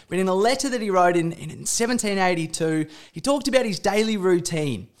 Mozart. But in a letter that he wrote in 1782, he talked about his daily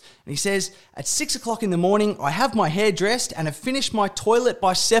routine. And he says, at 6 o'clock in the morning, I have my hair dressed and have finished my toilet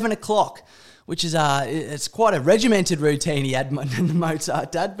by 7 o'clock, which is it's quite a regimented routine he had,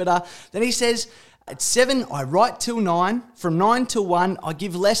 Mozart, Dad. But then he says, at 7, I write till 9. From 9 till 1, I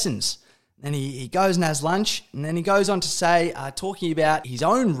give lessons. Then he goes and has lunch. And then he goes on to say, talking about his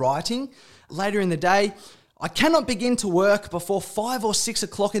own writing, later in the day, I cannot begin to work before 5 or 6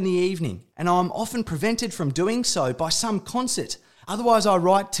 o'clock in the evening, and I am often prevented from doing so by some concert. Otherwise, I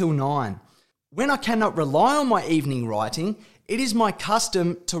write till 9. When I cannot rely on my evening writing, it is my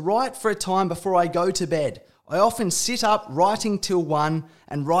custom to write for a time before I go to bed. I often sit up writing till 1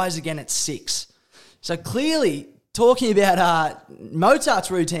 and rise again at 6. So clearly, talking about Mozart's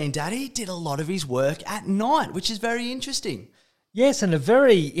routine, Daddy did a lot of his work at night, which is very interesting. Yes, and a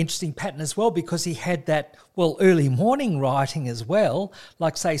very interesting pattern as well, because he had that, early morning writing as well,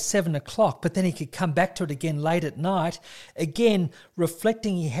 like say 7 o'clock, but then he could come back to it again late at night, again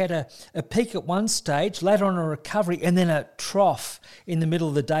reflecting he had a peak at one stage, later on a recovery, and then a trough in the middle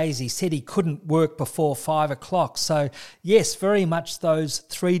of the days. He said he couldn't work before 5 o'clock. So yes, very much those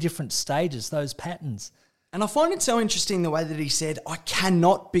three different stages, those patterns. And I find it so interesting the way that he said, I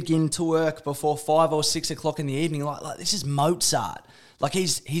cannot begin to work before 5 or 6 o'clock in the evening. Like this is Mozart. Like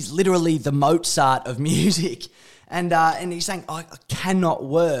he's literally the Mozart of music. And he's saying, I cannot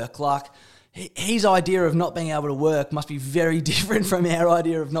work. Like his idea of not being able to work must be very different from our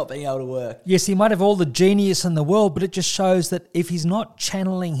idea of not being able to work. Yes, he might have all the genius in the world, but it just shows that if he's not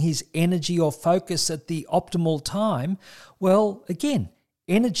channeling his energy or focus at the optimal time, again,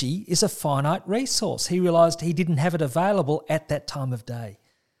 energy is a finite resource. He realised he didn't have it available at that time of day.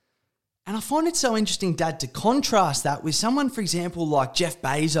 And I find it so interesting, Dad, to contrast that with someone, for example, like Jeff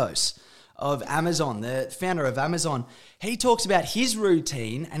Bezos of Amazon, the founder of Amazon. He talks about his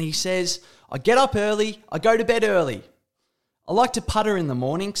routine and he says, I get up early, I go to bed early. I like to putter in the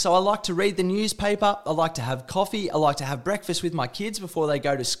morning, so I like to read the newspaper, I like to have coffee, I like to have breakfast with my kids before they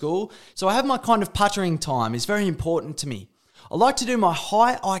go to school. So I have my kind of puttering time, is very important to me. I like to do my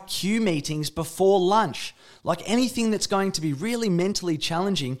high IQ meetings before lunch. Like anything that's going to be really mentally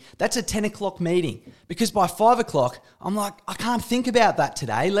challenging, that's a 10 o'clock meeting. Because by 5 o'clock, I'm like, I can't think about that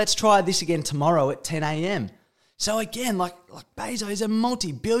today. Let's try this again tomorrow at 10 a.m. So again, like Bezos is a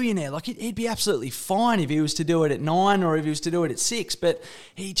multi-billionaire. Like he'd be absolutely fine if he was to do it at 9 or if he was to do it at 6. But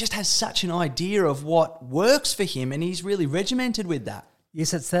he just has such an idea of what works for him, and he's really regimented with that.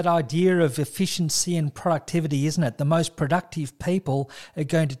 Yes, it's that idea of efficiency and productivity, isn't it? The most productive people are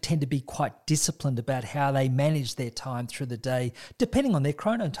going to tend to be quite disciplined about how they manage their time through the day, depending on their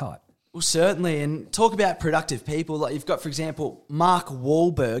chronotype. Well, certainly. And talk about productive people. Like you've got, for example, Mark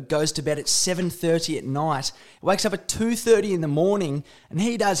Wahlberg goes to bed at 7:30 at night, wakes up at 2:30 in the morning, and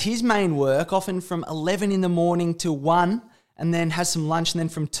he does his main work often from 11 in the morning till 1, and then has some lunch, and then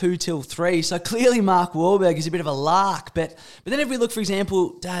from 2 till 3. So clearly Mark Wahlberg is a bit of a lark. But then if we look, for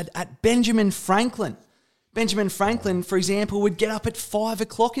example, Dad, at Benjamin Franklin. Benjamin Franklin, for example, would get up at 5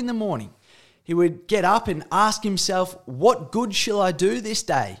 o'clock in the morning. He would get up and ask himself, what good shall I do this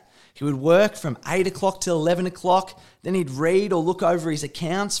day? He would work from 8 o'clock till 11 o'clock. Then he'd read or look over his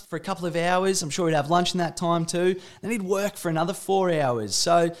accounts for a couple of hours. I'm sure he'd have lunch in that time too. Then he'd work for another 4 hours.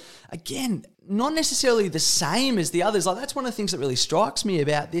 So again, not necessarily the same as the others. Like that's one of the things that really strikes me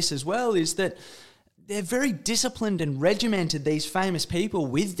about this as well, is that they're very disciplined and regimented, these famous people,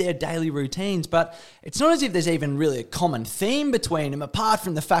 with their daily routines. But it's not as if there's even really a common theme between them, apart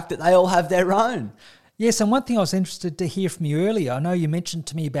from the fact that they all have their own. Yes, and one thing I was interested to hear from you earlier, I know you mentioned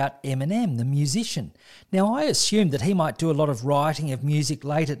to me about Eminem, the musician. Now, I assumed that he might do a lot of writing of music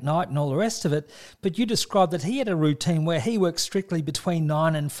late at night and all the rest of it, but you described that he had a routine where he worked strictly between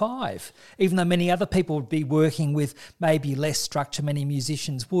 9 and 5, even though many other people would be working with maybe less structure, many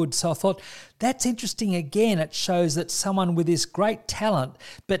musicians would. So I thought, that's interesting again. It shows that someone with this great talent,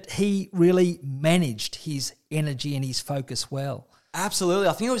 but he really managed his energy and his focus well. Absolutely.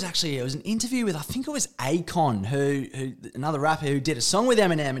 I think it was an interview with, I think it was Akon, who another rapper who did a song with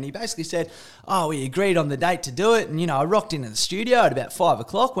Eminem, and he basically said, oh, we agreed on the date to do it, and, I rocked into the studio at about 5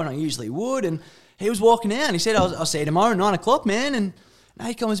 o'clock when I usually would, and he was walking out, and he said, I'll see you tomorrow at 9 o'clock, man, and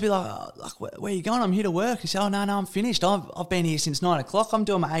Akon was a bit like, where are you going? I'm here to work. He said, oh, no, I'm finished. I've been here since 9 o'clock. I'm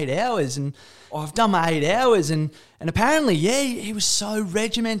doing my 8 hours, and I've done my 8 hours, and apparently, he was so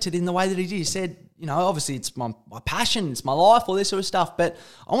regimented in the way that he did. He said, obviously it's my passion, it's my life, all this sort of stuff, but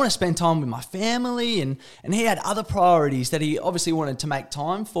I want to spend time with my family, and he had other priorities that he obviously wanted to make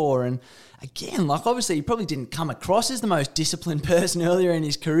time for. And again, obviously he probably didn't come across as the most disciplined person earlier in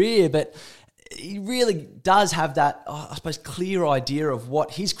his career, but he really does have that, I suppose, clear idea of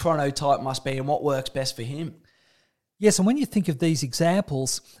what his chronotype must be and what works best for him. Yes, and when you think of these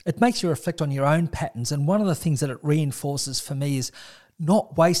examples, it makes you reflect on your own patterns, and one of the things that it reinforces for me is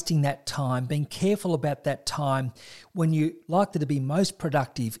not wasting that time, being careful about that time when you're likely to be most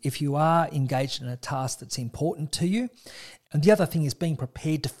productive if you are engaged in a task that's important to you. And the other thing is being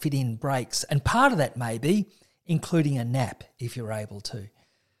prepared to fit in breaks. And part of that may be including a nap if you're able to.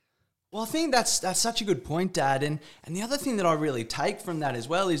 Well, I think that's such a good point, Dad. And the other thing that I really take from that as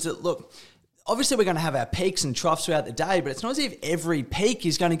well is that, look, obviously we're going to have our peaks and troughs throughout the day, but it's not as if every peak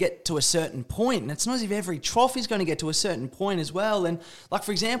is going to get to a certain point, and it's not as if every trough is going to get to a certain point as well. And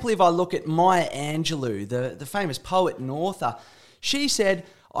for example, if I look at Maya Angelou, the famous poet and author, she said,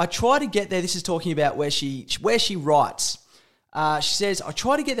 I try to get there, this is talking about where she writes. She says, I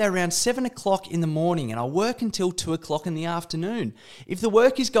try to get there around 7 o'clock in the morning, and I work until 2 o'clock in the afternoon. If the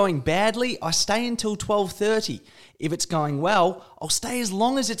work is going badly, I stay until 12:30. If it's going well, I'll stay as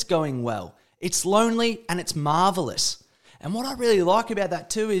long as it's going well. It's lonely and it's marvelous. And what I really like about that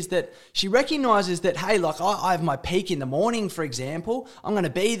too is that she recognises that, hey, I have my peak in the morning, for example. I'm going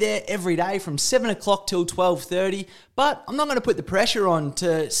to be there every day from 7 o'clock till 12:30, but I'm not going to put the pressure on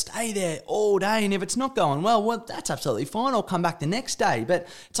to stay there all day. And if it's not going well, that's absolutely fine. I'll come back the next day. But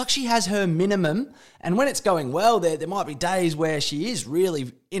it's like she has her minimum. And when it's going well, there might be days where she is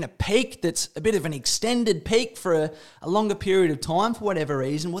really in a peak that's a bit of an extended peak for a longer period of time for whatever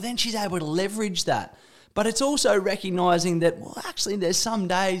reason. Well, then she's able to leverage that. But it's also recognising that, well, actually there's some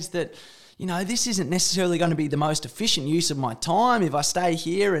days that, this isn't necessarily going to be the most efficient use of my time if I stay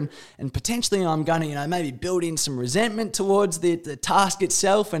here, and potentially I'm going to, maybe build in some resentment towards the task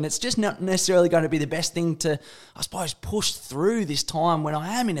itself, and it's just not necessarily going to be the best thing to, I suppose, push through this time when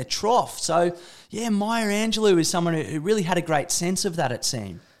I am in a trough. So, yeah, Maya Angelou is someone who really had a great sense of that, it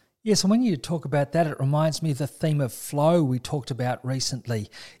seemed. Yes, and when you talk about that, it reminds me of the theme of flow we talked about recently.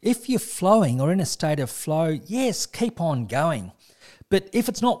 If you're flowing or in a state of flow, yes, keep on going. But if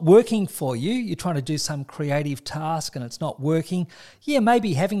it's not working for you, you're trying to do some creative task and it's not working,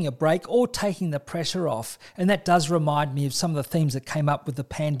 maybe having a break or taking the pressure off. And that does remind me of some of the themes that came up with the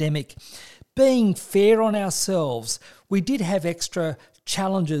pandemic. Being fair on ourselves. We did have extra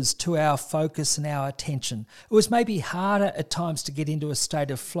challenges to our focus and our attention. It was maybe harder at times to get into a state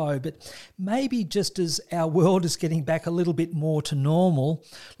of flow, but maybe just as our world is getting back a little bit more to normal,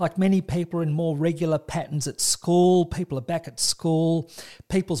 like many people are in more regular patterns at school, people are back at school,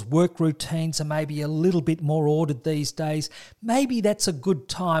 people's work routines are maybe a little bit more ordered these days, maybe that's a good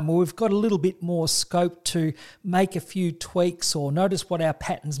time where we've got a little bit more scope to make a few tweaks or notice what our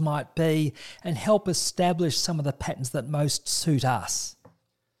patterns might be and help establish some of the patterns that most suit us.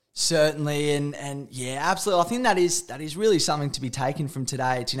 Certainly, and yeah, absolutely. I think that is really something to be taken from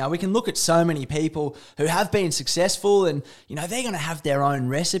today. It's, we can look at so many people who have been successful, and they're going to have their own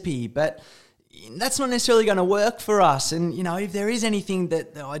recipe, but that's not necessarily going to work for us. And if there is anything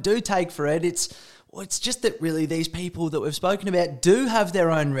that I do take for it, it's just that really these people that we've spoken about do have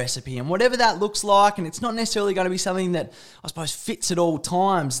their own recipe, and whatever that looks like, and it's not necessarily going to be something that I suppose fits at all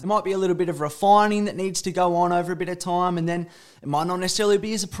times. There might be a little bit of refining that needs to go on over a bit of time, and then it might not necessarily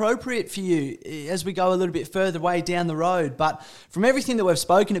be as appropriate for you as we go a little bit further way down the road. But from everything that we've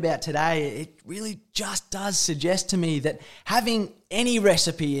spoken about today, it really just does suggest to me that having any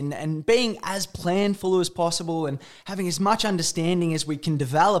recipe and being as planful as possible and having as much understanding as we can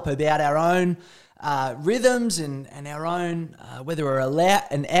develop about our own rhythms and our own, whether we're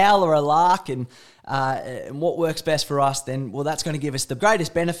an owl or a lark, and what works best for us, then, well, that's going to give us the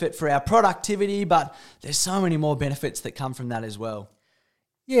greatest benefit for our productivity, but there's so many more benefits that come from that as well.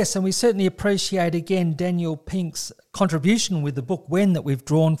 Yes, and we certainly appreciate again Daniel Pink's contribution with the book When that we've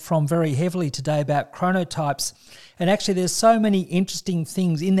drawn from very heavily today about chronotypes. And actually there's so many interesting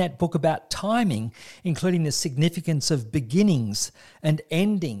things in that book about timing, including the significance of beginnings and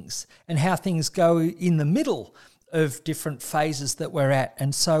endings and how things go in the middle of different phases that we're at.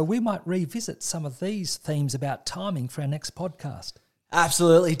 And so we might revisit some of these themes about timing for our next podcast.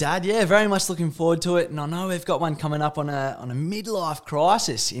 Absolutely, Dad. Yeah, very much looking forward to it. And I know we've got one coming up on a midlife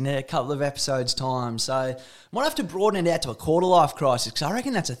crisis in a couple of episodes' time. So might have to broaden it out to a quarter life crisis, because I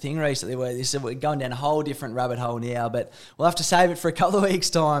reckon that's a thing recently where we're going down a whole different rabbit hole now. But we'll have to save it for a couple of weeks'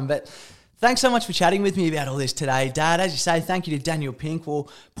 time. But thanks so much for chatting with me about all this today, Dad. As you say, thank you to Daniel Pink.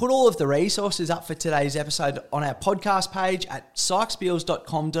 We'll put all of the resources up for today's episode on our podcast page at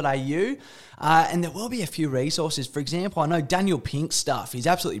sykespeals.com.au. And there will be a few resources. For example, I know Daniel Pink's stuff. He's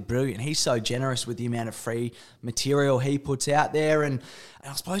absolutely brilliant. He's so generous with the amount of free material he puts out there. And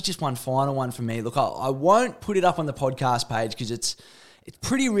I suppose just one final one for me. Look, I won't put it up on the podcast page because it's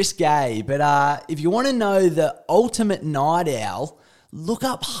pretty risque. But if you want to know the ultimate night owl, look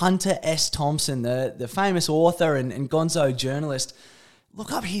up Hunter S. Thompson, the famous author and gonzo journalist.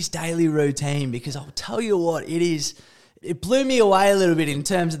 Look up his daily routine, because I'll tell you what, it blew me away a little bit in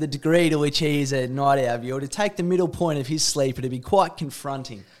terms of the degree to which he is a night owl. If you were to take the middle point of his sleep, it'd be quite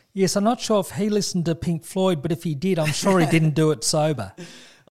confronting. Yes, I'm not sure if he listened to Pink Floyd, but if he did, I'm sure he didn't do it sober.